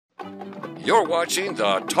You're watching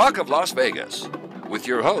the Talk of Las Vegas with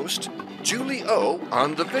your host, Julie O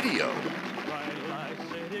on the video.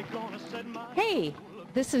 Hey,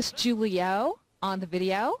 this is Julie O on the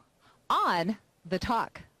video on the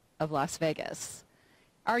Talk of Las Vegas.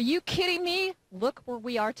 Are you kidding me? Look where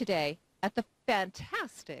we are today at the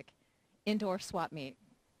fantastic indoor swap meet.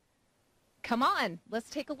 Come on, let's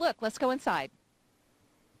take a look. Let's go inside.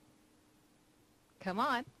 Come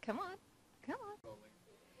on, come on, come on.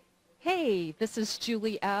 Hey, this is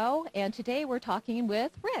Julie O, and today we're talking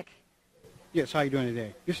with Rick. Yes, how you doing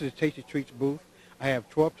today? This is a Tasty Treats booth. I have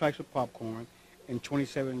 12 types of popcorn and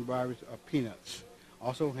 27 varieties of peanuts.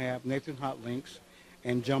 Also have Nathan Hot Links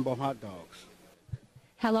and Jumbo hot dogs.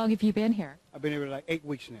 How long have you been here? I've been here like 8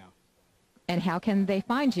 weeks now. And how can they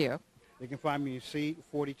find you? They can find me in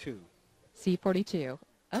C42. C42.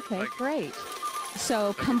 Okay, great.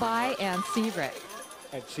 So come by and see Rick.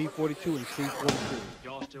 At C42 and C42.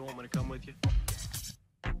 Y'all still want me to come with you?